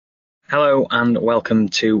Hello and welcome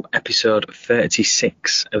to episode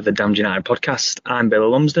 36 of the Damned United podcast. I'm Billy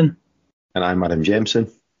Lumsden. And I'm Adam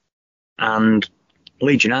Jameson. And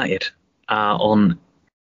Leeds United are on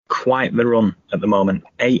quite the run at the moment.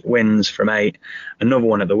 8 wins from 8, another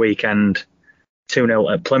one at the weekend,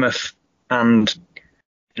 2-0 at Plymouth. And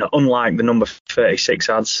unlike the number 36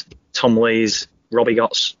 ads, Tom Lees, Robbie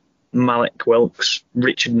Gotts, Malik Wilkes,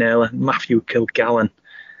 Richard Naylor, Matthew Kilgallen,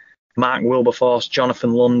 Mark Wilberforce,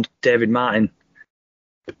 Jonathan Lund, David Martin,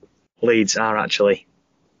 Leeds are actually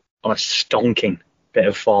on a stonking bit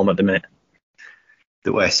of form at the minute.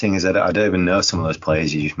 The worst thing is that I don't even know some of those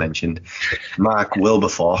players you just mentioned. Mark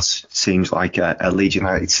Wilberforce seems like a Leeds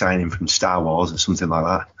United signing from Star Wars or something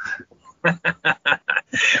like that.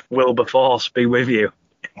 Wilberforce be with you.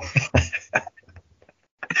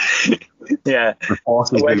 Yeah. The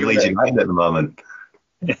force is with Leeds United at the moment.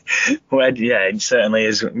 Well, yeah, it certainly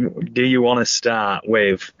is. Do you want to start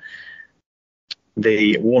with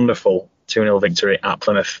the wonderful 2-0 victory at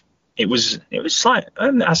Plymouth? It was like,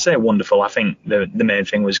 I say wonderful. I think the main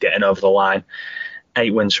thing was getting over the line.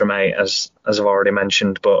 8 wins from 8, as I've already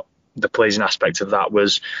mentioned. But the pleasing aspect of that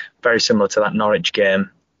was very similar to that Norwich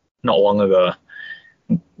game not long ago.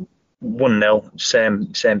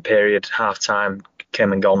 1-0, same period, half time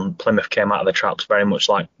came and gone. Plymouth came out of the traps very much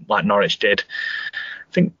like Norwich did.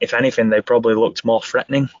 I think, if anything, they probably looked more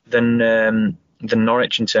threatening than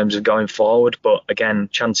Norwich in terms of going forward. But again,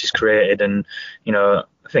 chances created, and I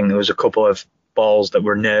think there was a couple of balls that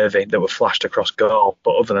were nervy that were flashed across goal.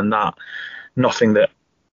 But other than that, nothing that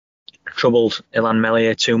troubled Ilan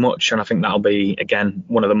Meslier too much. And I think that'll be, again,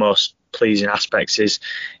 one of the most pleasing aspects is,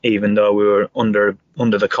 even though we were under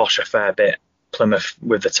the cosh a fair bit, Plymouth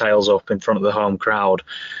with the tails up in front of the home crowd,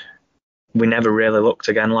 we never really looked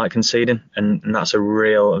again like conceding, and that's a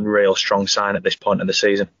real strong sign at this point of the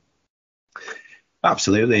season.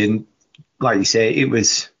 Absolutely, and like you say, it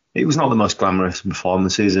was not the most glamorous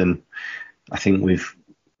performances, and I think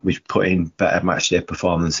we've put in better matchday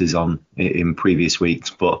performances on in previous weeks,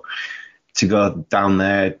 but to go down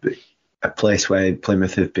there, a place where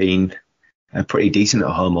Plymouth have been pretty decent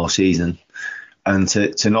at home all season, and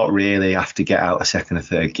to not really have to get out a second or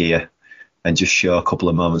third gear and just show a couple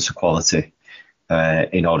of moments of quality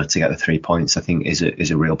in order to get the 3 points, I think is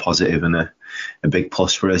a real positive and a big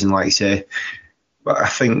plus for us. And like you say, but I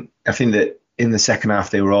think that in the second half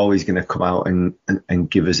they were always going to come out and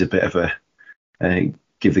give us a bit of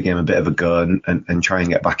give the game a bit of a go and try and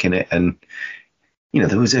get back in it. And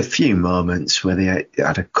there was a few moments where they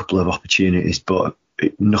had a couple of opportunities, but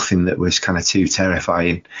nothing that was kind of too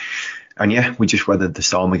terrifying. And yeah, we just weathered the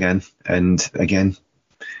storm again. And again,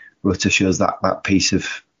 Rutter shows that piece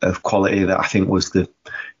of quality that I think was the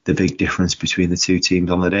big difference between the two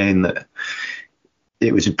teams on the day, and that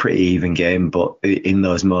it was a pretty even game, but in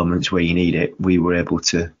those moments where you need it, we were able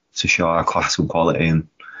to show our class and quality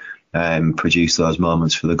and produce those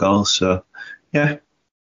moments for the goals. So yeah,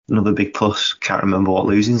 another big plus. Can't remember what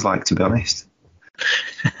losing's like, to be honest.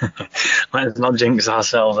 Let's not jinx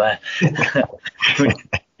ourselves there.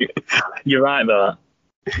 You're right though.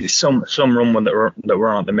 Some run that we're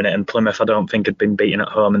on at the minute, and Plymouth I don't think had been beaten at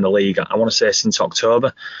home in the league, I want to say, since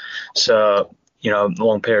October. So a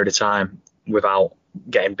long period of time without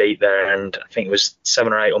getting beat there, and I think it was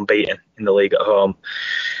 7 or 8 unbeaten in the league at home.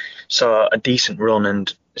 So a decent run,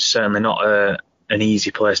 and certainly not an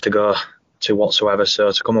easy place to go to whatsoever.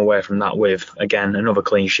 So to come away from that with, again, another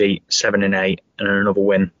clean sheet, 7-8, and another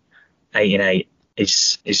win, 8-8.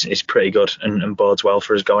 is pretty good and bodes well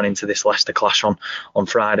for us going into this Leicester clash on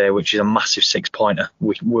Friday, which is a massive 6-pointer.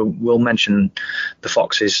 We'll mention the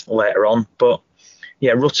Foxes later on, but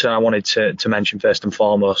yeah, Rutter I wanted to mention first and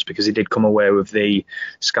foremost because he did come away with the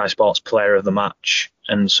Sky Sports Player of the Match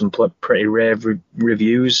and some pretty rave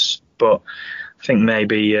reviews, but I think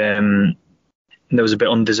maybe there was a bit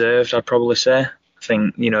undeserved, I'd probably say. I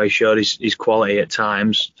think he showed his quality at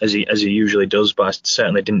times as he usually does, but I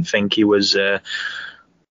certainly didn't think he was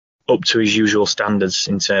up to his usual standards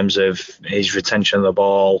in terms of his retention of the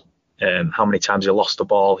ball, how many times he lost the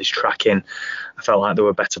ball, his tracking. I felt like there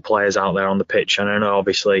were better players out there on the pitch, and I know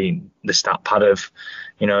obviously the stat pad of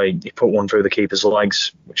he put one through the keeper's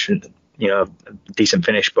legs, which a decent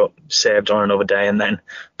finish, but saved on another day, and then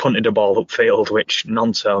punted a ball upfield, which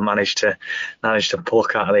Nonto managed to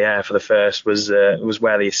pluck out of the air for the first, was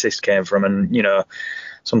where the assist came from. And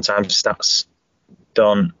sometimes stats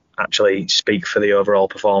don't actually speak for the overall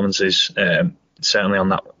performances. certainly on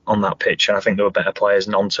that pitch, and I think there were better players,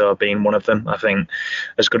 Nonto being one of them. I think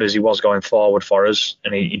as good as he was going forward for us,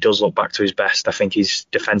 and he does look back to his best, I think his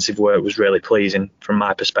defensive work was really pleasing from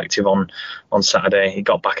my perspective on Saturday. He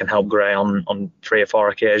got back and helped Gray on 3 or 4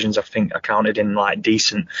 occasions. I think I counted in like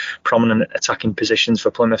decent, prominent attacking positions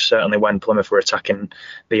for Plymouth, certainly when Plymouth were attacking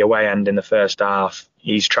the away end in the first half.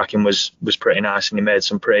 His tracking was pretty nice, and he made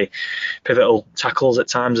some pretty pivotal tackles at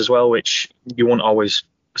times as well, which you wouldn't always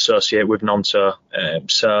associate with Nonto.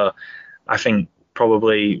 So I think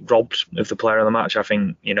probably robbed of the player of the match. I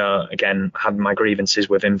think, again, had my grievances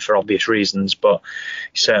with him for obvious reasons, but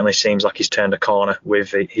he certainly seems like he's turned a corner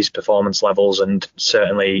with his performance levels, and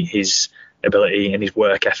certainly his ability and his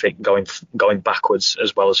work ethic going backwards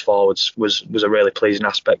as well as forwards was a really pleasing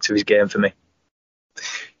aspect of his game for me.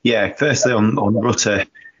 Yeah, firstly on Rutter,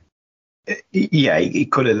 yeah, he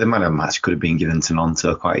could have, the man of the match could have been given to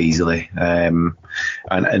Nonto quite easily, and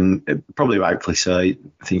probably rightfully so. I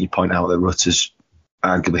think you point out that Rutter's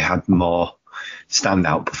arguably had more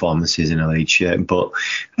standout performances in a league shirt, but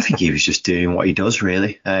I think he was just doing what he does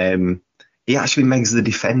really. He actually megs the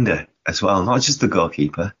defender as well, not just the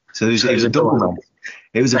goalkeeper. So it was a double meg.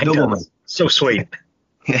 It was a double meg. So sweet.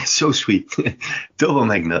 Yeah, so sweet. Double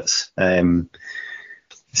meg nuts.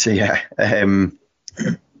 So yeah,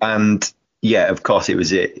 and yeah, of course it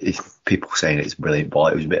was people saying it's a brilliant ball.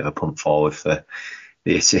 It was a bit of a punt forward for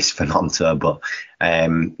the assist for Nonto, but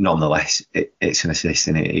nonetheless, it's an assist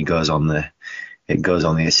and it goes on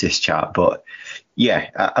the assist chart. But yeah,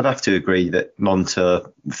 I'd have to agree that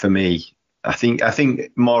Nonto, for me, I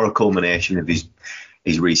think more a culmination of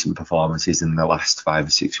his recent performances in the last 5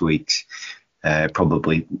 or 6 weeks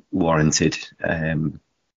probably warranted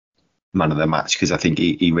man of the match, because I think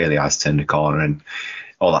he really has turned a corner, and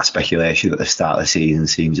all that speculation at the start of the season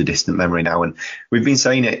seems a distant memory now. And we've been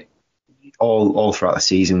saying it all throughout the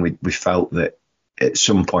season. We felt that at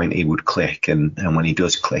some point he would click, and when he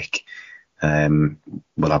does click, we'll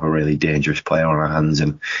have a really dangerous player on our hands.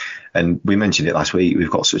 And we mentioned it last week.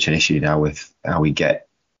 We've got such an issue now with how we get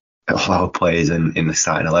all our players in the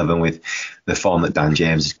starting 11 with the form that Dan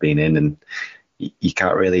James has been in, and you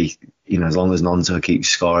can't really, as long as Nonto keeps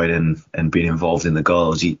scoring and being involved in the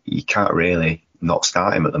goals, you can't really not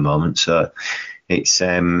start him at the moment. So it's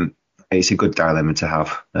a good dilemma to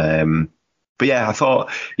have. But yeah, I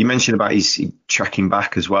thought you mentioned about his tracking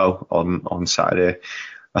back as well on Saturday.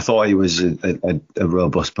 I thought he was a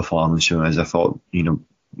robust performance, as I thought,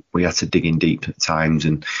 we had to dig in deep at times,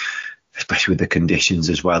 and especially with the conditions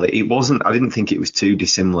as well. I didn't think it was too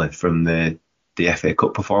dissimilar from the FA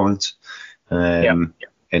Cup performance.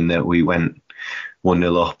 In that we went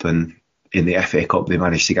 1-0 up, and in the FA Cup they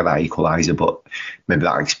managed to get that equaliser, but maybe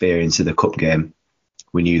that experience of the cup game,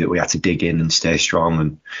 we knew that we had to dig in and stay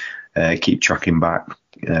strong and keep tracking back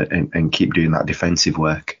and keep doing that defensive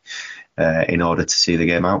work in order to see the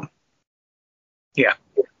game out. Yeah,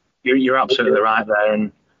 you're absolutely right there,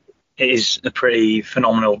 and it is a pretty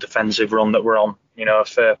phenomenal defensive run that we're on.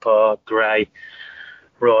 Firpo, Gray,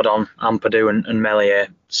 Rodon, Ampadu and Melier,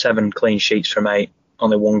 7 clean sheets from 8,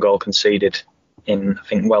 only 1 goal conceded in, I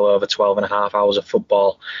think, well over 12 and a half hours of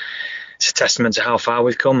football. It's a testament to how far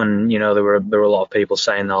we've come, and there were a lot of people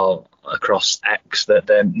saying all across X that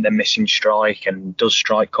they're missing Strike, and does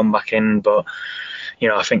Strike come back in? But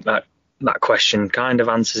I think that question kind of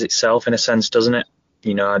answers itself in a sense, doesn't it?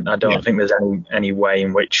 I don't think there's any way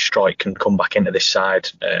in which Strike can come back into this side,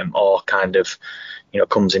 or kind of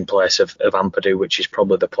comes in place of Ampadu, which is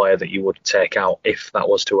probably the player that you would take out if that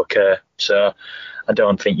was to occur. So I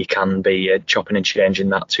don't think you can be chopping and changing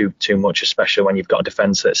that too much, especially when you've got a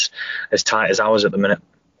defence that's as tight as ours at the minute.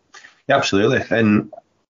 Yeah, absolutely. And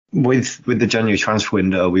with the January transfer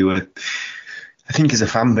window, we were, I think as a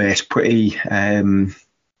fan base, pretty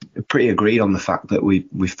agreed on the fact that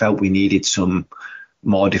we felt we needed some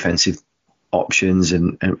more defensive options,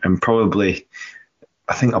 and probably,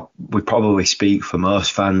 I think we probably speak for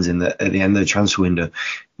most fans in that at the end of the transfer window,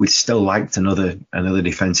 we'd still liked another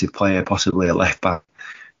defensive player, possibly a left back,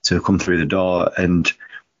 to come through the door. And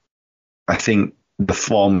I think the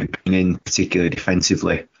form we've been in, particularly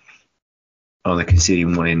defensively, only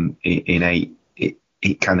conceding 1 in 8,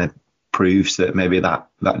 it kind of proves that maybe that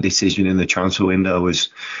decision in the transfer window was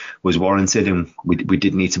warranted, and we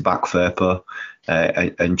did need to back Firpo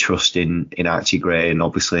and trust in Archie Gray, and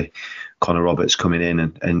obviously Connor Roberts coming in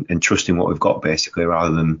and trusting what we've got, basically,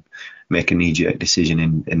 rather than make a knee-jerk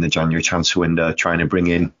decision in the January transfer window, trying to bring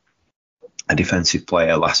in a defensive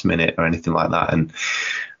player last minute or anything like that. And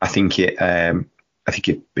I think it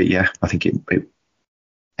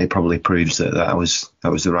probably proves that was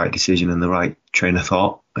the right decision and the right train of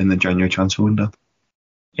thought in the January transfer window.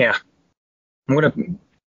 Yeah, I'm going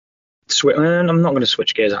to switch. I'm not going to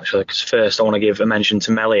switch gears actually, because first I want to give a mention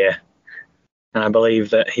to Melier. And I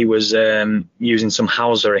believe that he was using some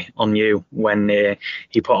housery on you when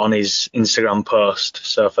he put on his Instagram post.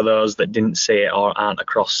 So for those that didn't see it or aren't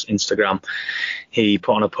across Instagram, he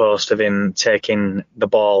put on a post of him taking the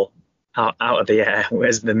ball out of the air.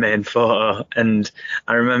 Where's the main photo? And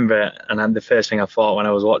I remember, and the first thing I thought when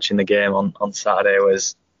I was watching the game on Saturday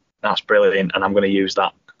was, that's brilliant, and I'm going to use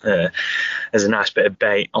that as a nice bit of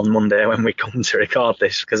bait on Monday when we come to record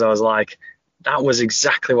this, because I was like, that was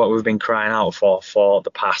exactly what we've been crying out for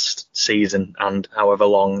the past season, and however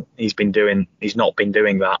long he's not been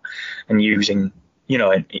doing that, and using,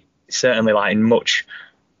 certainly like in much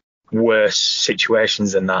worse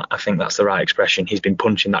situations than that. I think that's the right expression. He's been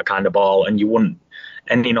punching that kind of ball, and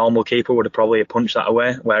any normal keeper would have probably punched that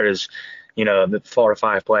away, whereas, the 4 or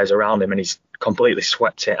 5 players around him, and he's completely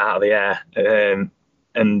swept it out of the air.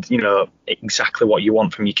 And exactly what you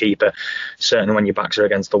want from your keeper, certainly when your backs are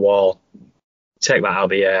against the wall. Take that out of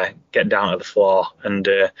the air, get down to the floor, and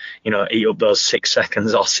eat up those 6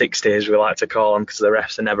 seconds or 60, as we like to call them, because the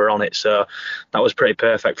refs are never on it. So that was pretty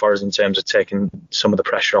perfect for us in terms of taking some of the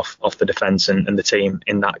pressure off the defence and the team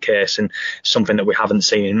in that case, and something that we haven't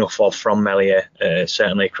seen enough of from Melier,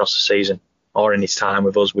 certainly across the season or in his time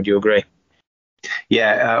with us. Would you agree?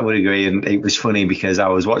 Yeah, I would agree. And it was funny because I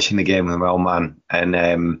was watching the game with my old man,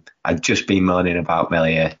 and I'd just been moaning about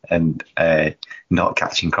Melier and not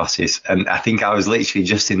catching crosses. And I think I was literally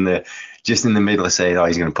just in the middle of saying, "Oh,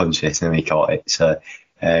 he's going to punch it," and then he caught it. So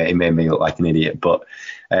it made me look like an idiot. But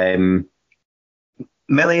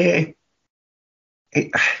Melier,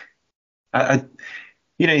 he's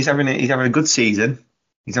having a good season.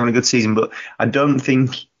 He's having a good season, but I don't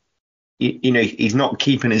think. He's not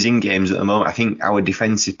keeping us in games at the moment. I think our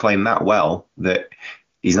defence is playing that well that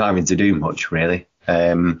he's not having to do much, really.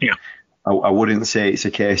 I wouldn't say it's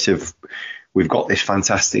a case of we've got this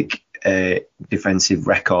fantastic defensive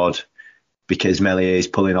record because Melier is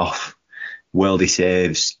pulling off worldy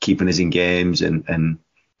saves, keeping us in games and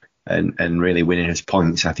really winning us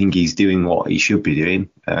points. I think he's doing what he should be doing.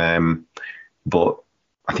 But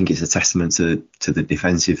I think it's a testament to the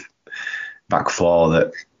defensive back four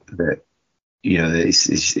that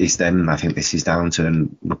it's them. I think this is down to,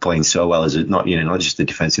 and we're playing so well as not just the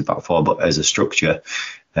defensive back four, but as a structure,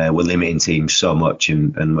 we're limiting teams so much,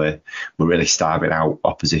 and we're really starving out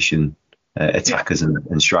opposition attackers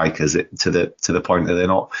and strikers to the point that they're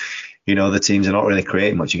not, the teams are not really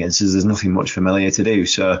creating much against us. There's nothing much for Melier to do.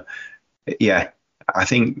 So yeah, I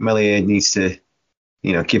think Melier needs to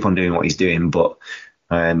keep on doing what he's doing, but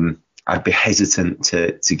I'd be hesitant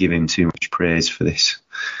to give him too much praise for this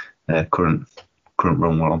current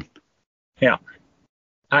run we're on. Yeah,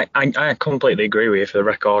 I completely agree with you. For the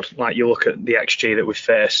record, like, you look at the XG that we've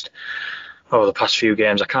faced over the past few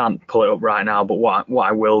games. I can't pull it up right now, but what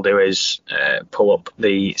I will do is pull up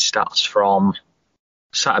the stats from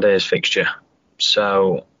Saturday's fixture.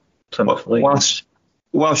 So whilst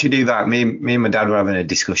you do that, me and my dad were having a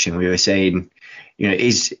discussion. We were saying,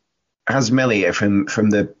 has Melier from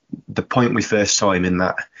the point we first saw him in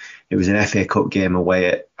that, it was an FA Cup game away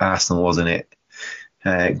at Arsenal, wasn't it?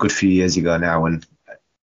 A good few years ago now, and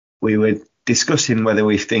we were discussing whether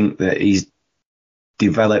we think that he's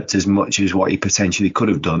developed as much as what he potentially could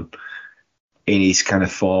have done in his kind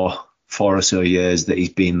of four or so years that he's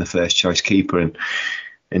been the first choice keeper,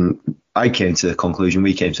 and we came to the conclusion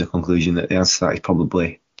that the answer to that is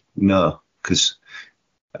probably no, because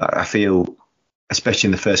I feel, especially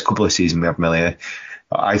in the first couple of seasons we have Melier,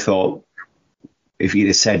 I thought if he'd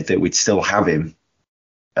have said that we'd still have him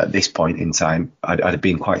at this point in time, I'd have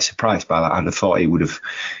been quite surprised by that. I'd have thought he'd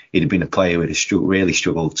have been a player who'd have really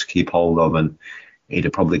struggled to keep hold of, and he'd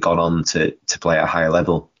have probably gone on to play at a higher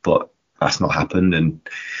level. But that's not happened, and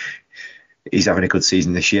he's having a good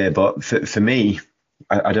season this year. But for me,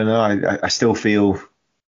 I don't know. I still feel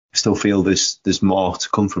there's more to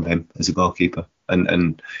come from him as a goalkeeper,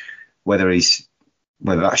 and whether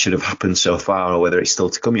that should have happened so far or whether it's still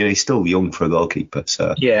to come. He's still young for a goalkeeper,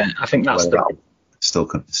 so yeah, I think that's still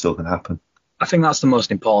can happen. I think that's the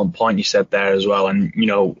most important point you said there as well. And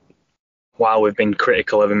while we've been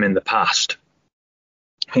critical of him in the past,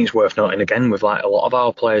 I think it's worth noting again with like a lot of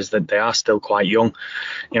our players that they are still quite young.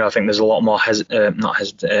 I think there's a lot more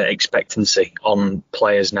expectancy on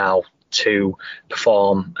players now to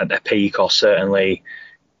perform at their peak, or certainly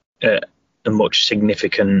a much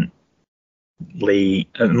significantly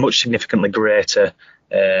greater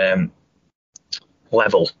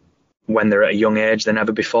level when they're at a young age than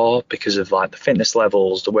ever before because of like the fitness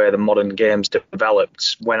levels, the way the modern game's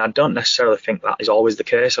developed, when I don't necessarily think that is always the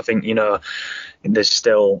case. I think, there's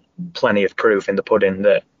still plenty of proof in the pudding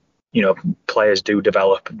that, players do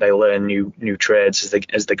develop. They learn new trades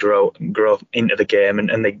as they grow into the game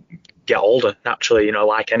and they get older naturally,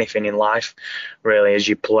 like anything in life, really. As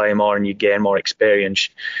you play more and you gain more experience,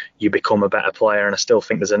 you become a better player. And I still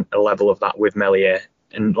think there's a level of that with Meslier.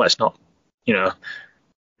 And let's not,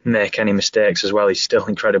 make any mistakes as well. He's still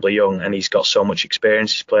incredibly young and he's got so much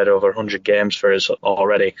experience. He's played over 100 games for us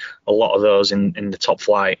already, a lot of those in the top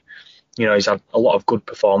flight. He's had a lot of good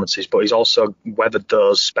performances, but he's also weathered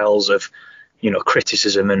those spells of,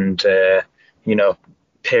 criticism and,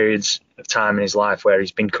 periods of time in his life where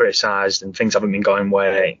he's been criticised and things haven't been going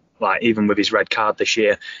way. Like even with his red card this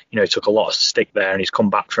year, he took a lot of stick there and he's come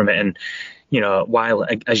back from it. And, while,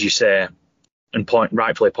 as you say, and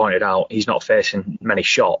rightfully pointed out, he's not facing many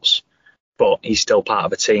shots, but he's still part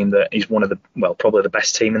of a team that is one of probably the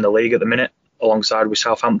best team in the league at the minute, alongside with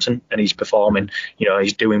Southampton, and he's performing,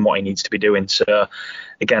 he's doing what he needs to be doing. So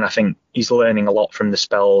again, I think he's learning a lot from the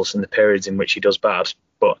spells and the periods in which he does bad,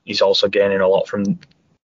 but he's also gaining a lot from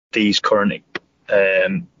these current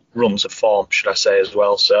runs of form, should I say, as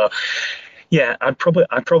well. So yeah, I'd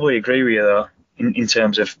probably agree with you though, in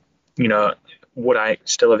terms of, would I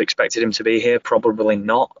still have expected him to be here? Probably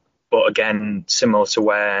not. But again, similar to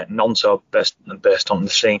where Nonso burst on the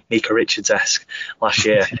scene, Mika Richards-esque last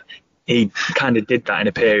year, he kind of did that in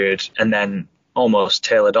a period and then almost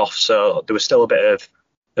tailored off. So there was still a bit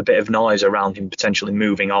of noise around him potentially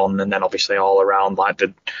moving on, and then obviously all around like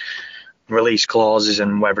the release clauses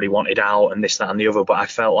and whether he wanted out and this, that, and the other. But I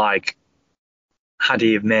felt like had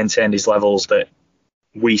he maintained his levels that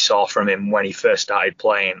we saw from him when he first started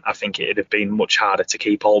playing, I think it'd have been much harder to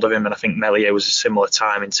keep hold of him. And I think Meslier was a similar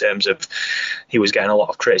time in terms of he was getting a lot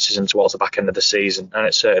of criticism towards the back end of the season, and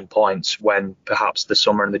at certain points when perhaps the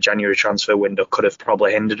summer and the January transfer window could have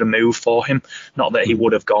probably hindered a move for him. Not that he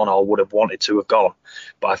would have gone or would have wanted to have gone,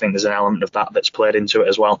 but I think there's an element of that that's played into it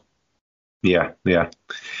as well. Yeah. No,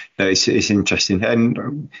 it's interesting,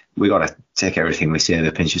 and we got to take everything we say with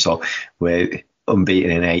a pinch of salt. We're unbeaten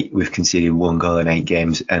in 8. We've conceded 1 goal in 8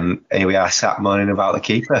 games, and here we are sat moaning about the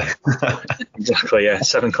keeper. Exactly, yeah.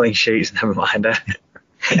 7 clean sheets, never mind.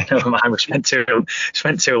 Never mind. We spent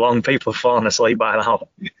too long. People have fallen asleep by now.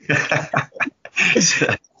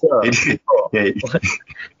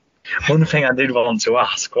 One thing I did want to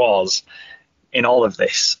ask was, in all of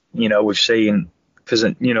this, we've seen, because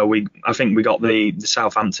I think we got the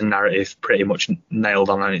Southampton narrative pretty much nailed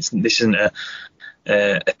on, and this isn't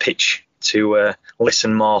a pitch to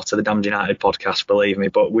listen more to the Damned United podcast, believe me,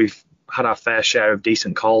 but we've had our fair share of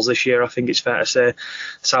decent calls this year, I think it's fair to say.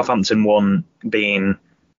 Southampton one being,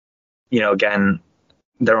 again,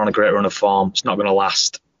 they're on a great run of form. It's not going to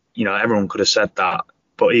last. Everyone could have said that,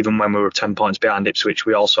 but even when we were 10 points behind Ipswich,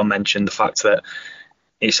 we also mentioned the fact that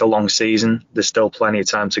it's a long season. There's still plenty of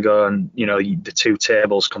time to go, and the two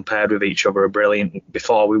tables compared with each other are brilliant.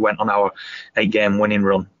 Before we went on our 8-game winning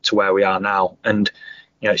run to where we are now, and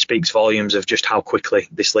it speaks volumes of just how quickly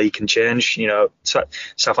this league can change.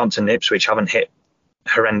 Southampton and Ipswich haven't hit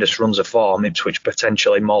horrendous runs of form. Ipswich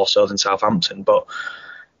potentially more so than Southampton, but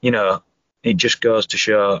it just goes to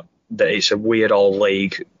show that it's a weird old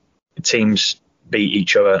league. Teams beat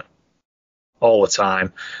each other all the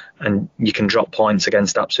time, and you can drop points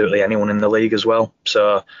against absolutely anyone in the league as well.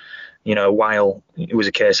 So, while it was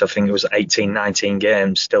a case, I think it was 18, 19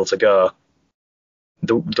 games still to go,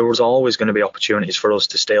 there was always going to be opportunities for us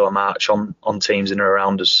to steal a march on teams in and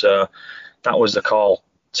around us. So that was the call,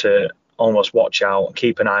 to almost watch out,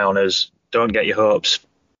 keep an eye on us, don't get your hopes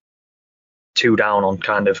too down on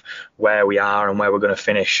kind of where we are and where we're going to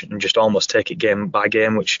finish, and just almost take it game by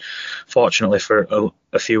game, which fortunately for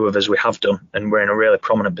a few of us we have done, and we're in a really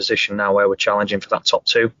prominent position now where we're challenging for that top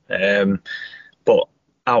 2. But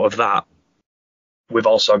out of that, we've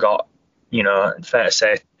also got, fair to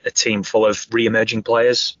say, a team full of re-emerging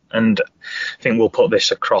players, and I think we'll put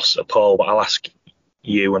this across a poll, but I'll ask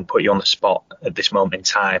you and put you on the spot at this moment in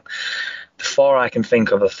time. The 4 I can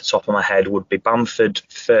think of off the top of my head would be Bamford,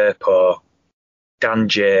 Firpo, Dan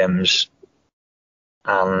James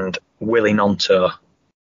and Willie Gnonto.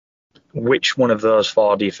 Which one of those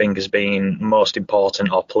 4 do you think has been most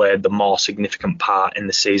important or played the more significant part in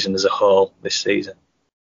the season as a whole this season?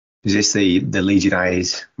 Is this the Leeds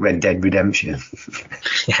United's Red Dead Redemption?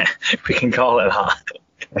 Yeah, we can call it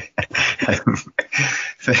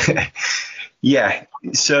that. Yeah,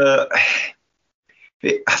 so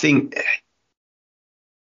I think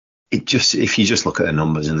if you just look at the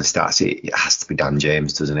numbers and the stats, it has to be Dan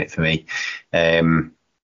James, doesn't it, for me?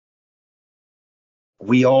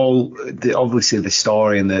 obviously the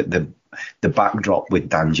story and the backdrop with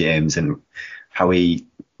Dan James and how he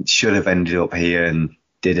should have ended up here and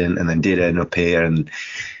didn't, and then did end up here and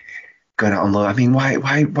going out on loan. I mean, why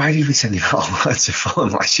did we send him out on loan to Fulham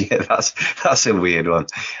last year? That's a weird one.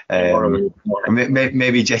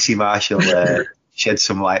 Maybe Jesse Marshall shed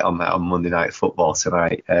some light on that on Monday Night Football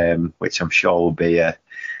tonight, which I'm sure will be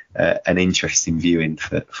an interesting viewing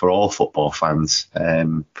for all football fans,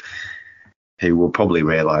 who will probably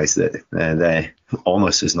realise that they're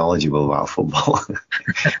almost as knowledgeable about football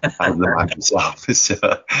as the man himself. So,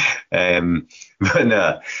 but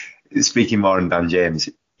no, speaking more on Dan James,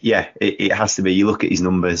 yeah, it has to be. You look at his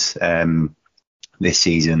numbers this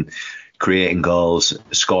season, creating goals,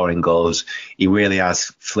 scoring goals. He really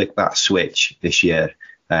has flicked that switch this year,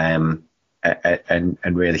 and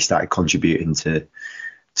really started contributing to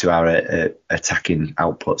our attacking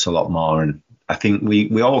outputs a lot more. And I think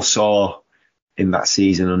we all saw in that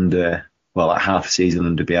season that half season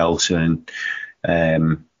under Bielsa,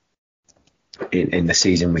 and in the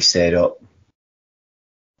season we stayed up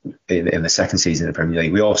in the second season of the Premier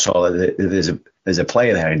League, we all saw that there's a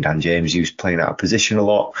player there in Dan James who's playing out of position a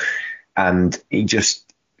lot, and he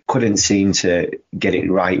just couldn't seem to get it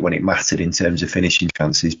right when it mattered in terms of finishing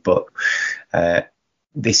chances. But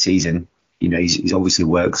this season, he's obviously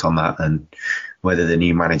worked on that, and whether the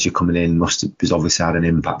new manager coming in has obviously had an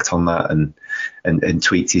impact on that, and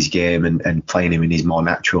tweaked his game, and playing him in his more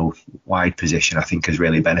natural wide position, I think has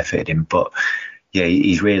really benefited him. But yeah,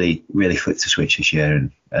 he's really flipped the switch this year,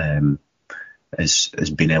 and has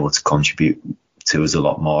been able to contribute to us a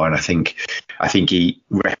lot more. And I think he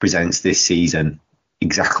represents this season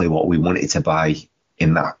exactly what we wanted to buy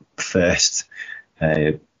in that first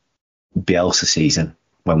Bielsa season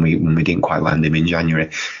when we didn't quite land him in January.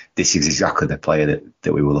 This is exactly the player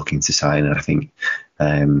that we were looking to sign, and I think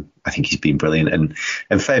he's been brilliant,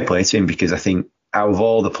 and fair play to him, because I think out of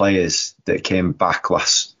all the players that came back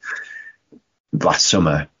last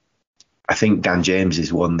summer, I think Dan James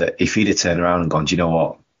is one that if he'd have turned around and gone, do you know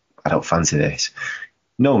what, I don't fancy this,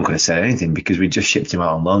 no one could have said anything, because we just shipped him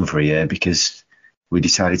out on loan for a year because we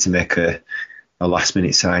decided to make a last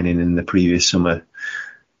minute signing in the previous summer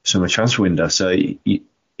transfer window. So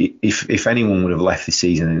if anyone would have left this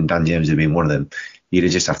season and Dan James had been one of them, you'd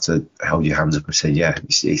have just have to hold your hands up and say, yeah,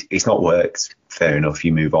 it's not worked, fair enough,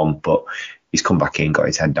 you move on. But he's come back in, got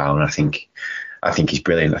his head down, and I think he's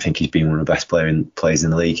brilliant. I think he's been one of the best players in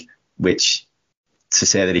the league, which, to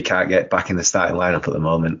say that he can't get back in the starting lineup at the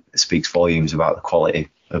moment, speaks volumes about the quality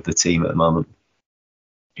of the team at the moment.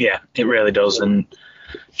 Yeah, it really does. And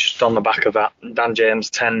just on the back of that, Dan James,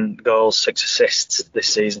 10 goals, 6 assists this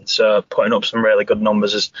season. So putting up some really good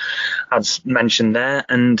numbers as mentioned there.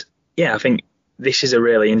 And yeah, I think this is a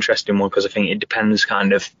really interesting one, because I think it depends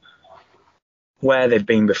kind of where they've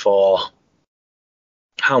been before,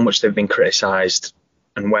 how much they've been criticised,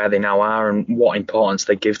 and where they now are, and what importance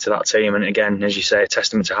they give to that team. And again, as you say, a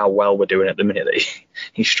testament to how well we're doing at the minute that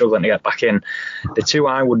he's struggling to get back in. The two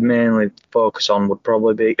I would mainly focus on would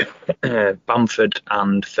probably be Bamford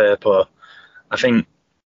and Firpo. I think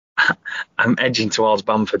I'm edging towards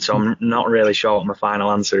Bamford, so I'm not really sure what my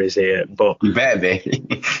final answer is here. But you better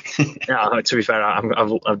be. Yeah, to be fair,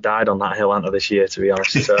 I've died on that hill this year, to be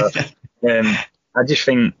honest. So I just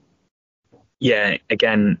think, yeah,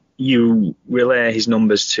 again, you relay his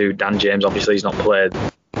numbers to Dan James. Obviously, he's not played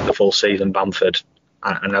the full season, Bamford,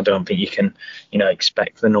 and I don't think you can,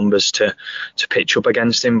 expect the numbers to pitch up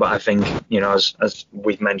against him. But I think, as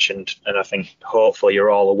we've mentioned, and I think hopefully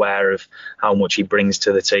you're all aware of how much he brings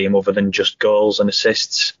to the team, other than just goals and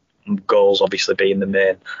assists. Goals obviously being the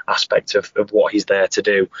main aspect of what he's there to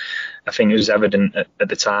do. I think it was evident at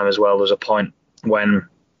the time as well. There was a point when,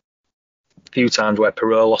 a few times where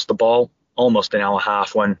Perot lost the ball almost in our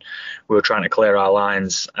half when we were trying to clear our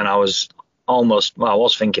lines, and I was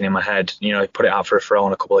thinking in my head, put it out for a throw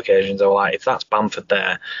on a couple of occasions. I was like, if that's Bamford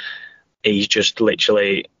there, he's just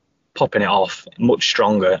literally popping it off much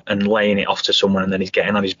stronger and laying it off to someone, and then he's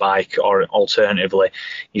getting on his bike, or alternatively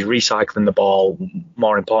he's recycling the ball.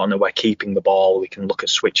 More importantly, we're keeping the ball, we can look at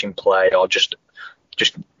switching play, or just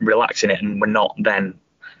relaxing it, and we're not then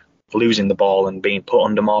losing the ball and being put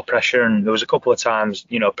under more pressure. And there was a couple of times,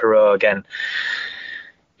 Perot, again,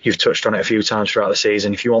 you've touched on it a few times throughout the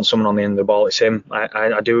season, if you want someone on the end of the ball, it's him.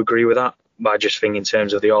 I do agree with that, but I just think in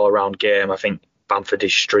terms of the all-around game, I think Bamford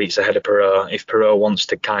is streets ahead of Perot. If Perot wants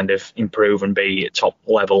to kind of improve and be at top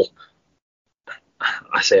level,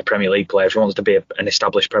 I say a Premier League player, if he wants to be an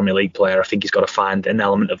established Premier League player, I think he's got to find an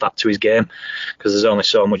element of that to his game, because there's only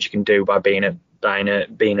so much you can do by being a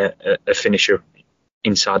finisher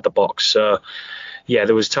inside the box. So yeah,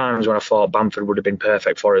 there was times when I thought Bamford would have been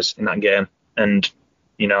perfect for us in that game, and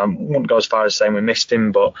I wouldn't go as far as saying we missed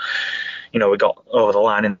him, but we got over the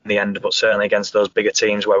line in the end. But certainly against those bigger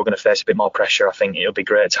teams where we're going to face a bit more pressure, I think it'll be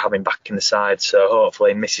great to have him back in the side. So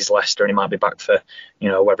hopefully he misses Leicester and he might be back for,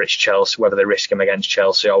 whether it's Chelsea, whether they risk him against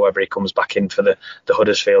Chelsea or whether he comes back in for the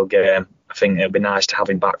Huddersfield game. I think it'd be nice to have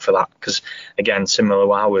him back for that, because again, similar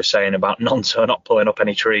to how we were saying about Nonso not pulling up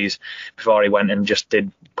any trees before he went and just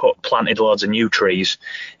planted loads of new trees.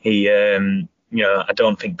 He I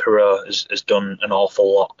don't think Perot has done an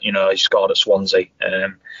awful lot. He scored at Swansea,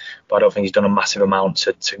 but I don't think he's done a massive amount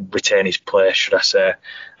to retain his place, should I say.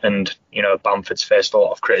 And, Bamford's faced a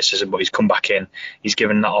lot of criticism, but he's come back in. He's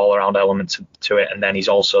given that all-around element to it, and then he's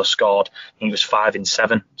also scored. I think it was 5 in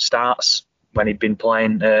 7 starts when he'd been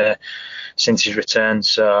playing since his return.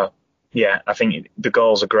 So, yeah, I think the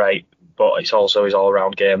goals are great, but it's also his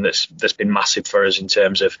all-round game that's been massive for us in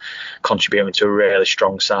terms of contributing to a really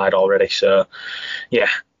strong side already. So, yeah,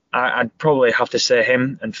 I'd probably have to say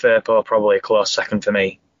him, and Firpo probably a close second for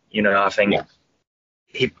me. I think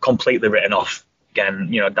he completely written off.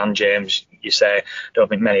 Again, Dan James, you say, I don't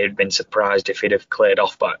think many had been surprised if he'd have cleared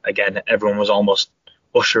off, but again, everyone was almost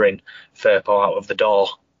ushering Firpo out of the door.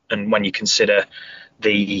 And when you consider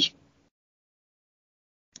the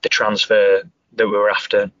transfer that we were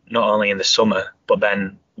after, not only in the summer, but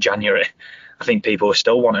then January, I think people were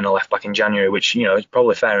still wanting a left back in January, which, is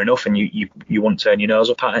probably fair enough. And you wouldn't turn your nose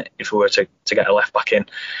up at it if we were to get a left back in.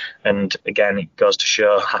 And again, it goes to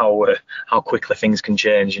show how quickly things can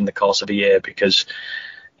change in the course of a year, because,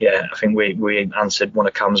 yeah, I think we answered one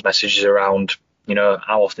of Cam's messages around,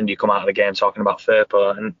 how often do you come out of the game talking about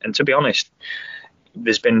Firpo? And to be honest,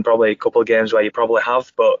 there's been probably a couple of games where you probably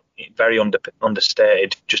have, but very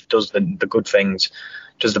understated, just does the good things,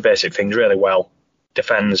 does the basic things really well,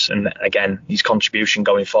 defends, and again, his contribution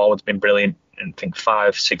going forward has been brilliant. And I think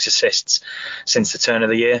 5-6 assists since the turn of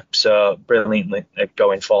the year, so brilliantly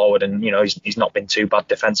going forward. And he's not been too bad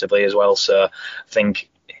defensively as well. So I think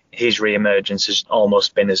his re-emergence has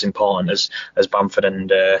almost been as important as Bamford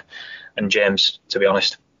and James, to be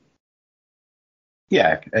honest.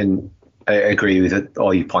 Yeah, and I agree with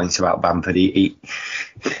all your points about Bamford. He,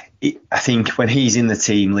 I think when he's in the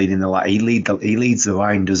team leading the line, he leads the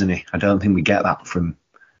line, doesn't he? I don't think we get that from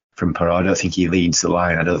Perot. I don't think he leads the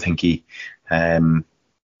line. I don't think he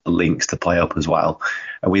links the play up as well.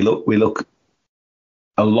 And we look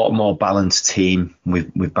a lot more balanced team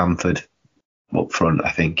with Bamford up front,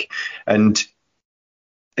 I think. And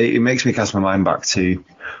it makes me cast my mind back to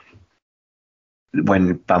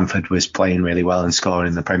when Bamford was playing really well and scoring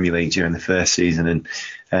in the Premier League during the first season.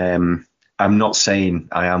 And I'm not saying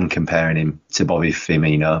I am comparing him to Bobby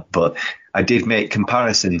Firmino, but I did make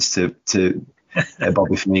comparisons to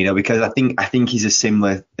Bobby Firmino, because I think he's a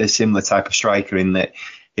similar type of striker in that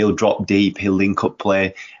he'll drop deep, he'll link up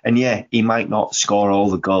play, and yeah, he might not score all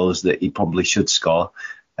the goals that he probably should score,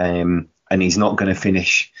 and he's not going to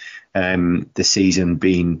finish the season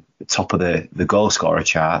being top of the goal scorer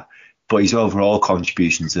chart. But his overall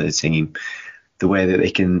contribution to the team, the way that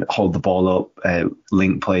they can hold the ball up,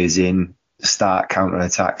 link players in, start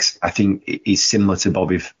counter-attacks, I think he's similar to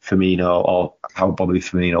Bobby Firmino, or how Bobby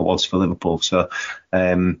Firmino was for Liverpool. So,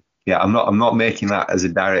 yeah, I'm not making that as a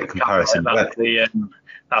direct comparison.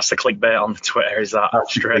 That's the clickbait on Twitter, is that?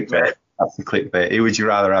 That's straight clickbait. That's the clickbait. Who would you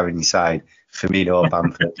rather have on your side, Firmino or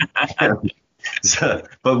Bamford?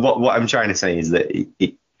 But what I'm trying to say is that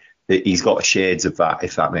he's got shades of that,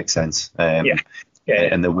 if that makes sense. Yeah.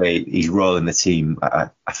 And the way he's rolling the team, I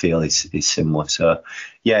feel is similar. So,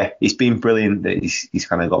 yeah, it's been brilliant that he's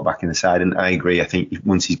kind of got back in the side. And I agree. I think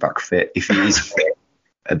once he's back fit, if he is fit,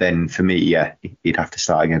 then for me, yeah, he'd have to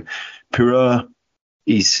start again. Perot,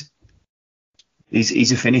 he's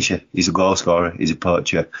a finisher. He's a goal scorer. He's a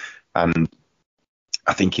poacher. And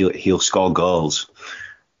I think he'll score goals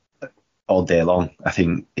all day long. I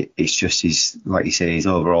think it's just his, like you say, his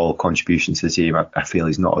overall contribution to the team, I feel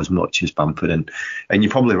is not as much as Bamford. And you're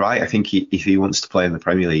probably right. I think if he wants to play in the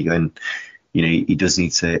Premier League, then he does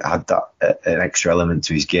need to add that an extra element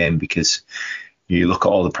to his game, because you look at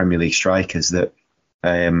all the Premier League strikers that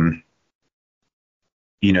the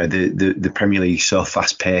Premier League is so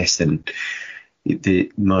fast paced, and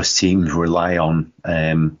most teams rely on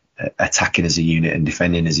attacking as a unit and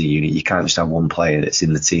defending as a unit. You can't just have one player that's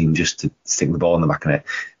in the team just to stick the ball in the back of it.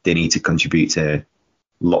 They need to contribute to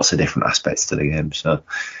lots of different aspects to the game. So,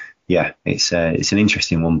 yeah, it's an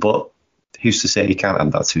interesting one. But who's to say he can't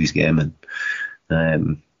add that to his game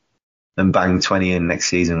and bang 20 in next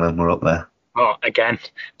season when we're up there? Oh, again,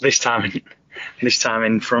 this time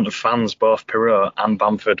in front of fans, both Perot and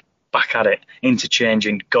Bamford back at it,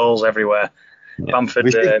 interchanging goals everywhere.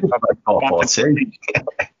 Bamford, Bamford,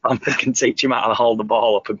 Bamford can teach him how to hold the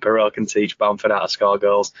ball up, and Perot can teach Bamford how to score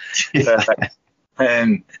goals. Perfect.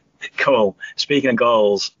 Cool. Speaking of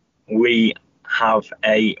goals, we have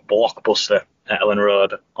a blockbuster at Ellen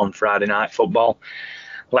Road on Friday Night Football.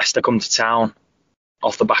 Leicester come to town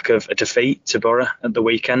off the back of a defeat to Borough at the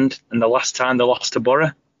weekend, and the last time they lost to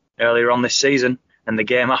Borough earlier on this season, and the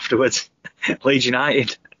game afterwards, Leeds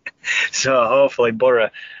United. So hopefully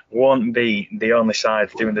Borough won't be the only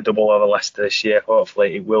side doing the double over Leicester this year.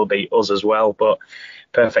 Hopefully it will be us as well, but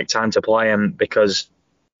perfect time to play them because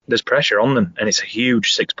there's pressure on them, and it's a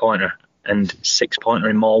huge 6-pointer, and 6-pointer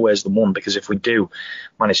in more ways than one, because if we do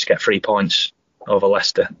manage to get 3 points over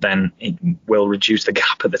Leicester, then it will reduce the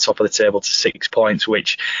gap at the top of the table to 6 points,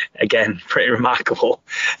 which again, pretty remarkable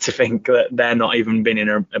to think that they're not even been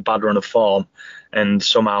in a bad run of form, and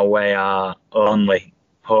somehow we are only,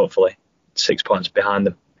 hopefully, 6 points behind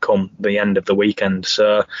them come the end of the weekend.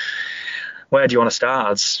 So where do you want to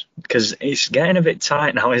start? Because it's getting a bit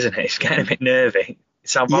tight now, isn't it? It's getting a bit nervy.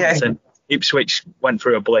 Southampton, Ipswich went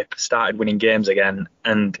through a blip, started winning games again,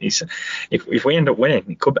 and if we end up winning,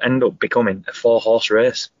 it could end up becoming a 4-horse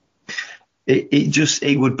race.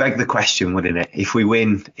 It would beg the question, wouldn't it? If we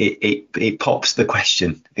win, it pops the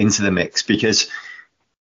question into the mix, because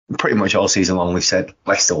pretty much all season long we've said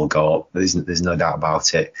Leicester will go up. There's no doubt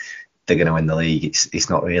about it. They're going to win the league. It's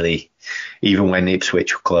not really, even when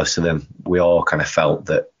Ipswich were close to them, we all kind of felt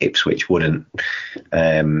that Ipswich wouldn't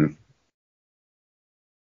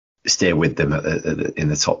stay with them in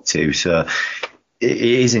the top two. So it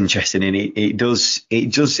is interesting, and it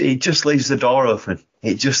just leaves the door open.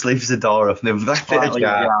 It just leaves the door open. They've left it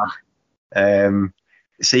ajar.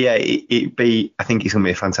 So yeah, I think it's going to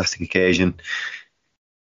be a fantastic occasion.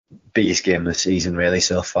 Biggest game of the season really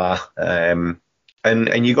so far.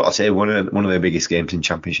 And you got to say one of the biggest games in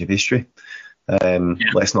Championship history.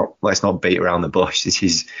 Let's not beat around the bush. This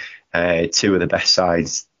is two of the best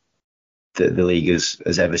sides that the league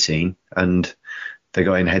has ever seen, and they're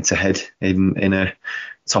going head to head in a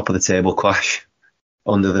top of the table clash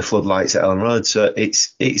under the floodlights at Ellen Road. So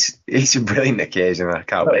it's a brilliant occasion. I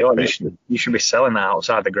can't wait. You should be selling that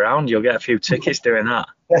outside the ground. You'll get a few tickets doing that.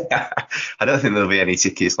 I don't think there'll be any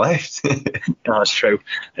tickets left. No, it's true.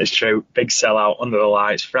 It's true. Big sellout under the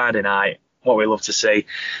lights Friday night. What we love to see.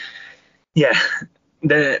 Yeah,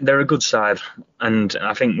 they're a good side, and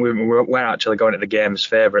I think we're actually going at the game as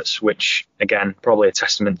favourites, which again probably a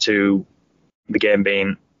testament to the game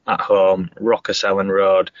being at home, Raucous Ellen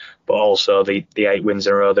Road, but also the 8 wins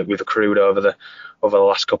in a row that we've accrued over the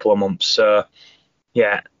last couple of months. So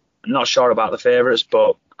yeah, I'm not sure about the favourites,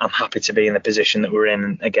 but I'm happy to be in the position that we're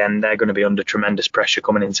in. Again, they're going to be under tremendous pressure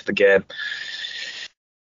coming into the game.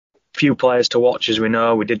 Few players to watch, as we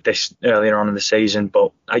know. We did this earlier on in the season,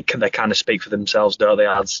 but they kind of speak for themselves, don't they,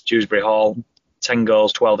 ads? Dewsbury Hall, 10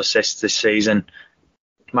 goals, 12 assists this season.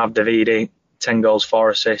 Mav Davidi, 10 goals, 4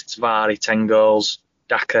 assists. Vardy, 10 goals.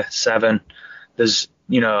 Daka, 7. There's,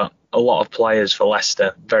 a lot of players for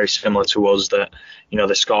Leicester, very similar to us, that,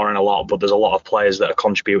 they're scoring a lot, but there's a lot of players that are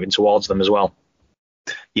contributing towards them as well.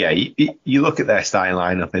 Yeah, you look at their starting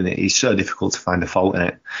lineup, and it's so difficult to find a fault in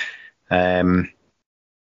it.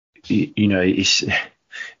 It's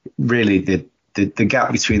really the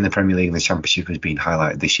gap between the Premier League and the Championship has been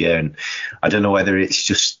highlighted this year, and I don't know whether it's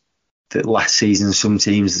just that last season some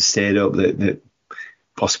teams that stayed up that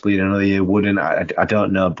possibly in another year wouldn't. I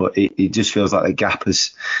don't know, but it just feels like the gap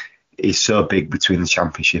is so big between the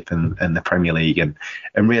Championship and the Premier League, and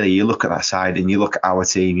really you look at that side and you look at our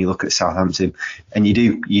team, you look at Southampton, and you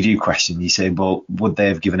do question. You say, well, would they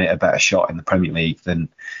have given it a better shot in the Premier League than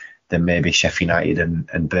maybe Sheffield United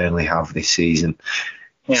and Burnley have this season?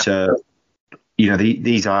 Yeah. So,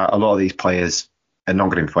 these are a lot of these players are not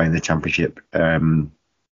going to be playing the Championship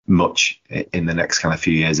much in the next kind of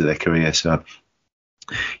few years of their career. So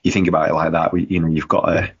you think about it like that. You've got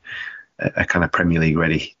a kind of Premier League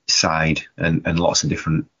ready side and lots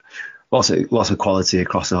of quality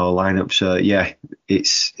across the whole lineup. So yeah,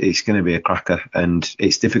 it's going to be a cracker, and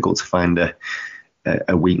it's difficult to find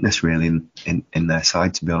a weakness really in their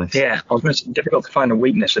side, to be honest. Yeah, it's difficult to find a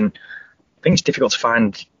weakness, and I think it's difficult to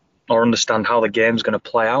find or understand how the game's going to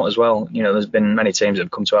play out as well. There's been many teams that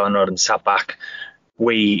have come to Ellen Road and sat back.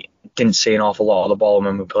 We didn't see an awful lot of the ball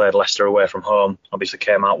when we played Leicester away from home. Obviously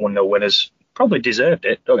came out 1-0 winners. Probably deserved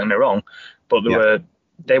it, don't get me wrong, but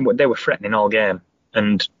they were threatening all game.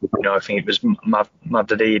 And I think it was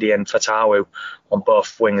Mavdadidi and Fatawu on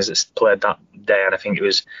both wings that played that day, and I think it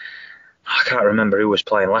was, I can't remember who was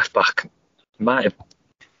playing left back. I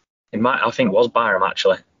think it was Byram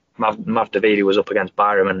actually. Mav Davidi was up against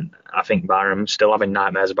Byram, and I think Byram's still having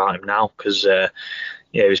nightmares about him now because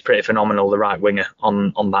he was pretty phenomenal, the right winger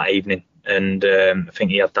on that evening, and I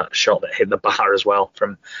think he had that shot that hit the bar as well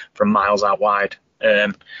from miles out wide.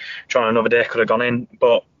 Trying another day could have gone in,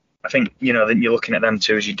 but I think that you're looking at them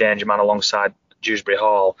two as your danger man alongside Dewsbury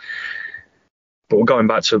Hall. But we're going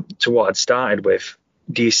back to what I'd started with.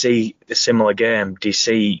 Do you see a similar game? Do you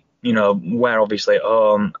see, we're obviously at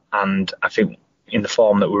home, and I think in the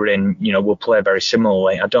form that we're in, we'll play very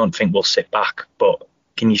similarly. I don't think we'll sit back, but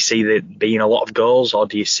can you see there being a lot of goals, or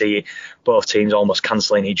do you see both teams almost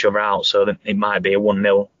cancelling each other out so that it might be a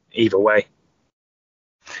 1-0 either way?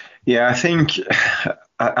 Yeah, I think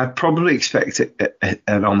I'd probably expect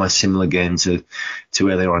an almost similar game to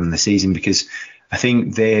earlier on in the season, because I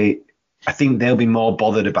think they'll be more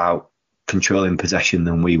bothered about controlling possession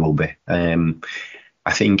than we will be.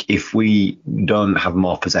 I think if we don't have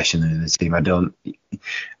more possession than the team, I don't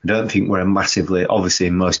think we're a massively. Obviously,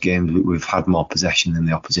 in most games we've had more possession than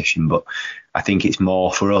the opposition, but I think it's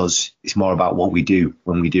more for us. It's more about what we do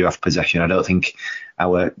when we do have possession. I don't think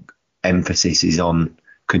our emphasis is on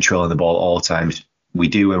controlling the ball at all times. We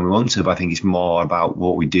do when we want to, but I think it's more about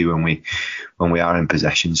what we do when we are in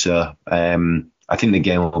possession. So I think the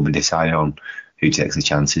game will be decided on who takes the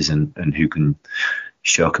chances and who can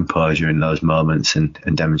show composure in those moments and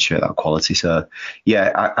demonstrate that quality. So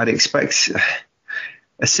yeah, I'd expect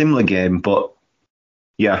a similar game, but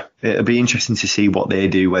yeah, it'll be interesting to see what they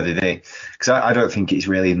do, because I don't think it's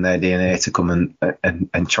really in their DNA to come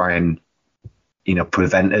and try and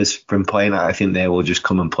prevent us from playing. I think they will just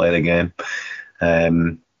come and play the game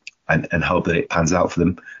and hope that it pans out for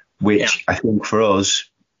them, which I think for us,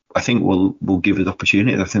 I think will give us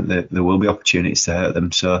opportunities. I think that there will be opportunities to hurt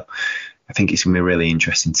them. So I think it's going to be a really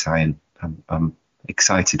interesting tie, and I'm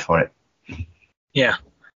excited for it. Yeah,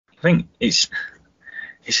 I think it's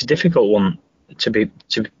a difficult one to be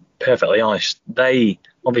perfectly honest. They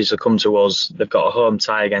obviously come to us. They've got a home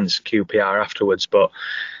tie against QPR afterwards, but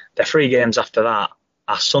their 3 games after that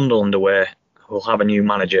are Sunderland away, who'll have a new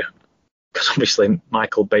manager, because obviously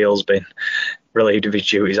Michael Beale's been relieved of his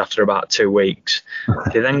duties after about 2 weeks.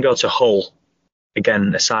 They then go to Hull,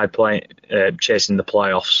 again a side play chasing the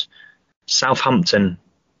playoffs. Southampton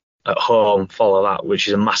at home follow that, which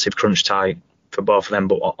is a massive crunch tie for both of them,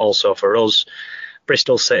 but also for us.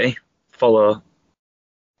 Bristol City follow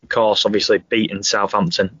course, obviously beating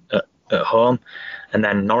Southampton at home, and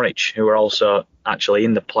then Norwich, who are also actually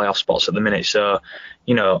in the playoff spots at the minute. So,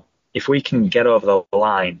 if we can get over the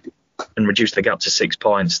line and reduce the gap to 6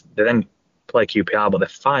 points, they then play QPR, but the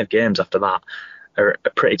 5 games after that are a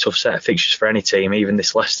pretty tough set of fixtures for any team, even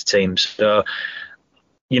this Leicester team. So,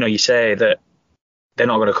 you say that they're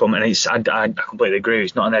not going to come, and I completely agree.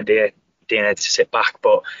 It's not in their DNA to sit back,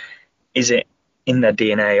 but is it in their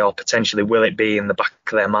DNA, or potentially will it be in the back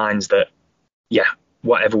of their minds that,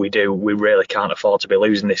 whatever we do, we really can't afford to be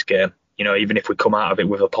losing this game, even if we come out of it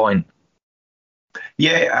with a point?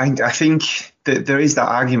 Yeah, I think that there is that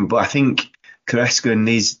argument, but I think Carrasco and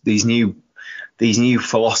these new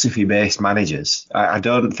philosophy-based managers, I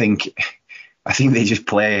think they just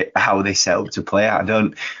play how they set up to play.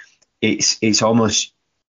 It's almost,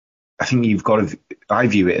 I think I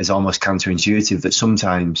view it as almost counterintuitive that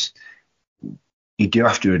sometimes you do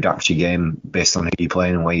have to adapt your game based on who you're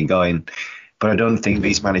playing and where you're going. But I don't think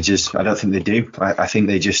these managers, I don't think they do. I think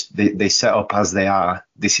they set up as they are.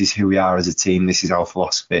 This is who we are as a team. This is our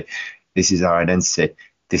philosophy. This is our identity.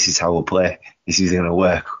 This is how we'll play. This is going to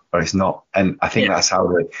work or it's not. And I think that's how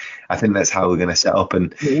we're going to set up.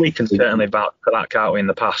 And we can certainly vouch for that, can't we? In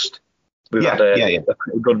the past, we've had a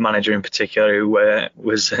pretty good manager in particular who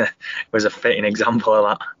was a fitting example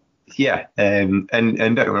of that. Yeah, and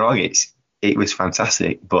don't get me wrong, it was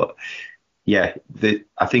fantastic, but. Yeah,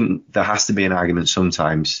 I think there has to be an argument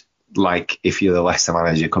sometimes. Like if you're the Leicester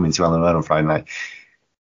manager coming to Ellen Road on Friday night,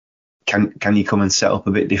 can you come and set up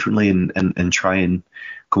a bit differently and try and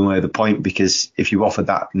come away with a point? Because if you offer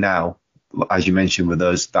that now, as you mentioned with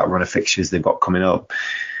that run of fixtures they've got coming up,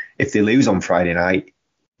 if they lose on Friday night,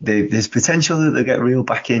 there's potential that they'll get reeled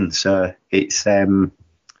back in. So it's I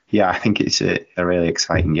think it's a really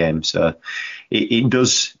exciting game. So it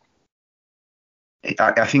does.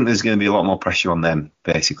 I think there's going to be a lot more pressure on them,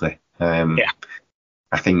 basically. I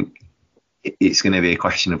think it's going to be a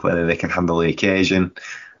question of whether they can handle the occasion,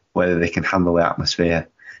 whether they can handle the atmosphere,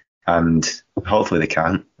 and hopefully they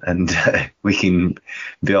can. And we can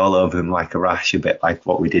be all over them like a rash, a bit like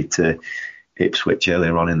what we did to Ipswich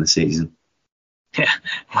earlier on in the season. Yeah,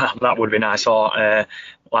 well, that would be nice. Or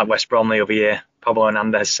like West Brom the other year, Pablo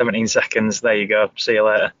Hernandez, 17 seconds. There you go. See you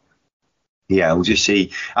later. Yeah, we'll just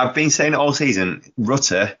see. I've been saying it all season,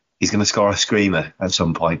 Rutter he's going to score a screamer at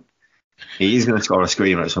some point. He is going to score a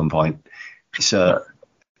screamer at some point. So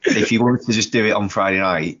if he wants to just do it on Friday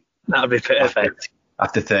night, that'd be perfect.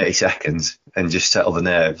 After 30 seconds and just settle the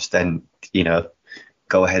nerves, then,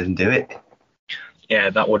 go ahead and do it.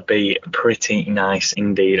 Yeah, that would be pretty nice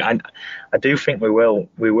indeed. I do think we will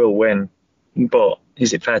win, but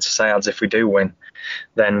is it fair to say, as if we do win,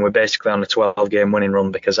 then we're basically on a 12-game winning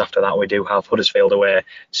run, because after that we do have Huddersfield away,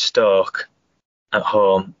 Stoke at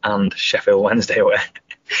home, and Sheffield Wednesday away.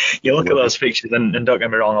 You look at those fixtures, and don't get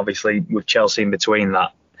me wrong, obviously with Chelsea in between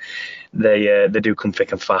that, they do come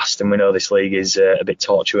thick and fast, and we know this league is a bit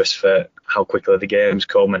tortuous for how quickly the games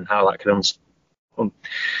come and how that can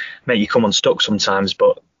make you come unstuck sometimes.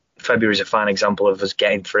 But February is a fine example of us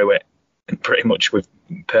getting through it, and pretty much with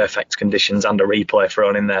perfect conditions and a replay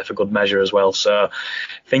thrown in there for good measure as well. So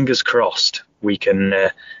fingers crossed we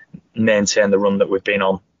can maintain the run that we've been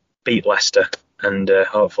on, beat Leicester, and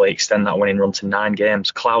hopefully extend that winning run to 9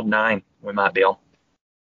 games. Cloud 9 we might be on.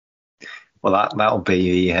 Well, that'll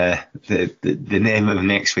be the name of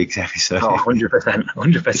next week's episode. Oh,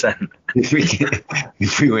 100%.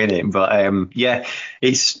 if we win it. But I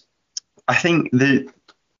think that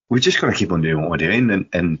we're just going to keep on doing what we're doing,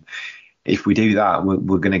 and if we do that,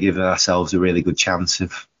 we're going to give ourselves a really good chance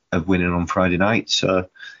of winning on Friday night. So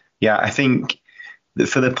yeah, I think that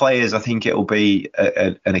for the players, I think it'll be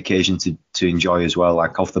an occasion to enjoy as well.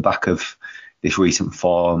 Like off the back of this recent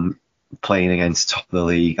form, playing against top of the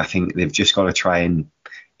league, I think they've just got to try and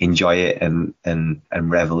enjoy it and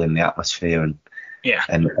revel in the atmosphere and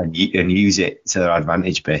use it to their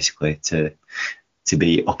advantage, basically, to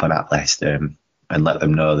be up and at Leicester and let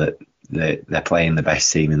them know that they're playing the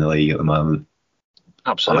best team in the league at the moment.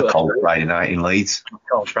 Absolutely. On a cold Friday night in Leeds.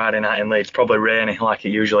 Probably rainy like it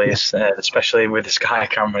usually is, especially with the Sky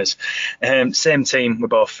cameras. Same team we're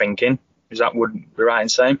both thinking. Is that would be right in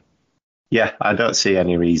saying? Yeah, I don't see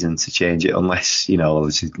any reason to change it unless,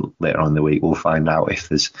 obviously later on in the week we'll find out if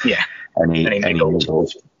there's any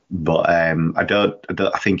goals. But I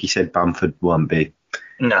think he said Bamford won't be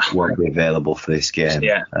available for this game.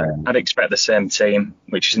 Yeah, I'd expect the same team,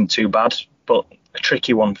 which isn't too bad, but a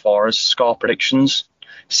tricky one for us. Score predictions,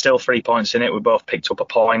 still 3 points in it. We both picked up a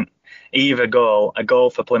point. Either a goal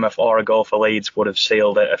for Plymouth or a goal for Leeds would have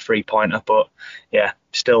sealed it, a 3-pointer. But yeah,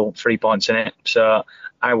 still 3 points in it. So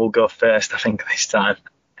I will go first, I think, this time.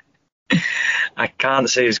 I can't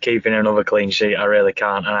see us keeping another clean sheet. I really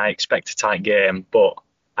can't, and I expect a tight game. But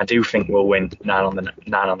I do think we'll win 9 on the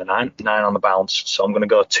bounce. So I'm going to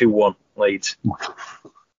go 2-1 Leeds.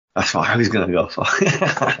 That's what I was going to go for.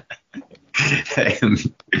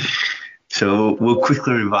 So we'll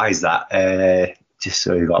quickly revise that, just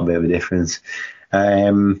so we've got a bit of a difference.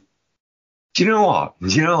 Do you know what?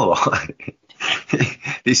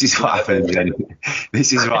 This is what happens.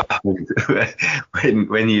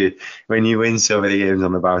 When you win so many games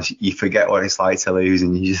on the bounce, you forget what it's like to lose,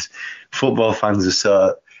 and football fans are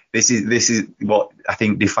so. This is what I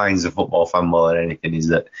think defines a football fan more than anything, is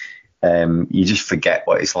that you just forget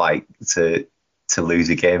what it's like to lose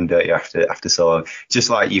a game, don't you? After so long, just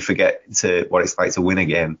like you forget what it's like to win a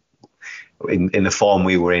game. In the form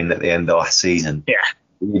we were in at the end of last season,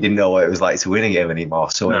 we didn't know what it was like to win a game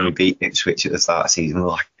anymore. So when we beat Ipswich at the start of the season, we're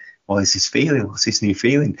like, what is this feeling? What's this new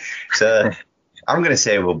feeling? So I'm going to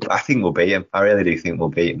say I think we'll beat him. I really do think we'll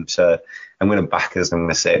beat him. So I'm going to back us. I'm going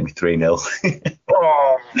to say it'll be 3-0.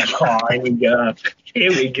 Oh, here we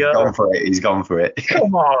go. He's gone for it.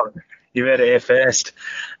 Come on. You heard it here first.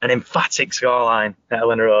 An emphatic scoreline at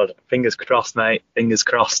Ellen Road. Fingers crossed, mate. Fingers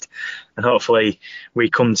crossed. And hopefully we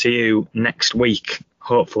come to you next week,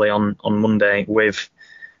 hopefully on Monday, with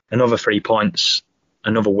another 3 points,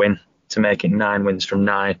 another win to make it 9 wins from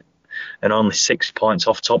 9, and only 6 points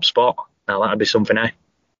off top spot. Now that'd be something, eh?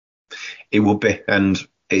 It would be, and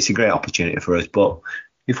it's a great opportunity for us. But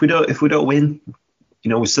if we don't win,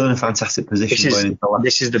 we're still in a fantastic position.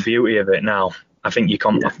 This is the beauty of it now. I think you're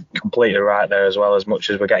completely right there as well. As much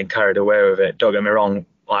as we're getting carried away with it, don't get me wrong,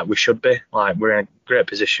 like we should be. Like, we're in a great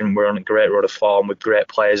position. We're on a great run of form with great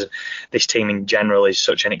players. This team in general is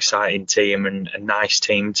such an exciting team and a nice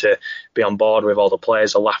team to be on board with. All the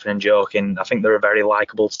players are laughing and joking. I think they're a very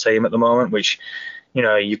likeable team at the moment, which,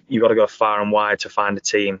 you've got to go far and wide to find a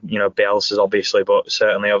team, Bielsa's obviously, but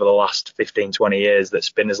certainly over the last 15, 20 years that's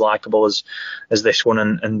been as likeable as this one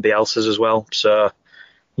and Bielsa's as well. So,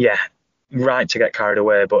 yeah, right to get carried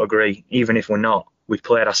away, but agree, even if we're not, we've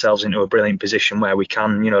played ourselves into a brilliant position where we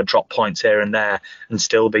can, drop points here and there and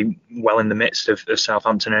still be well in the midst of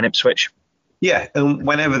Southampton and Ipswich. Yeah, and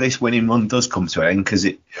whenever this winning run does come to an end, because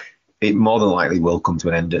it more than likely will come to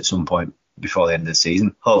an end at some point, before the end of the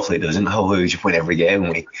season. Hopefully it doesn't. Hopefully we just win every game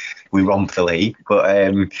and we romp the league.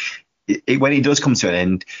 But when it does come to an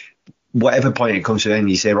end, whatever point it comes to an end,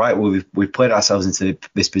 you say, right, well, we've played ourselves into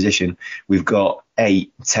this position. We've got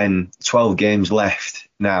 8, 10, 12 games left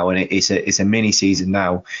now, and it's a mini season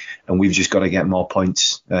now, and we've just got to get more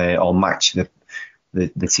points or match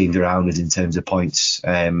the teams around us in terms of points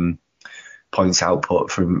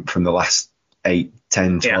output from the last 8,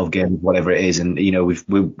 10, 12 games, whatever it is. And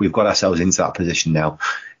we've got ourselves into that position now.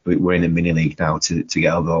 We're in a mini league now to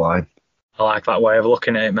get over the line. I like that way of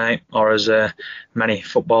looking at it, mate. Or as many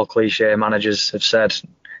football cliche managers have said,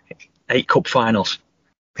 8 cup finals.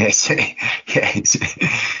 It's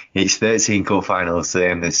 13 cup finals to the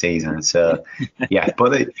end of the season. So yeah,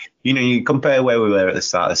 but you compare where we were at the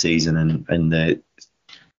start of the season and the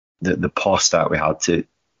poor start we had to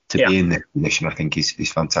be in this position, I think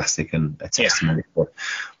is fantastic and a testimony for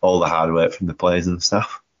all the hard work from the players and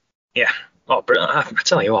staff. Yeah. Oh, I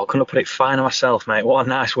tell you what, I couldn't have put it finer myself, mate. What a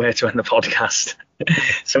nice way to end the podcast.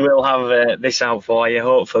 So we'll have this out for you.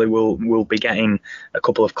 Hopefully we'll be getting a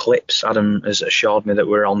couple of clips. Adam has assured me that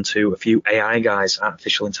we're on to a few AI guys,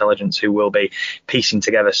 artificial intelligence, who will be piecing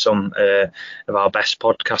together some of our best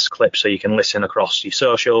podcast clips so you can listen across your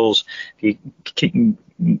socials. You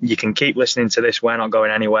can keep listening to this. We're not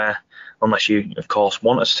going anywhere unless you, of course,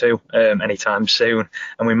 want us to anytime soon.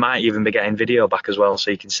 And we might even be getting video back as well,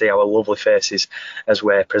 so you can see our lovely faces as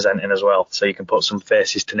we're presenting as well. So you can put some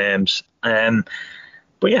faces to names.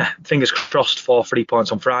 But yeah, fingers crossed for 3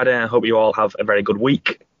 points on Friday. I hope you all have a very good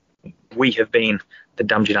week. We have been the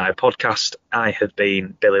Damned United podcast. I have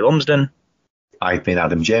been Billy Lumsden. I've been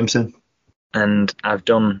Adam Jameson. And I've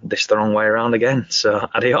done this the wrong way around again. So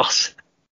adios.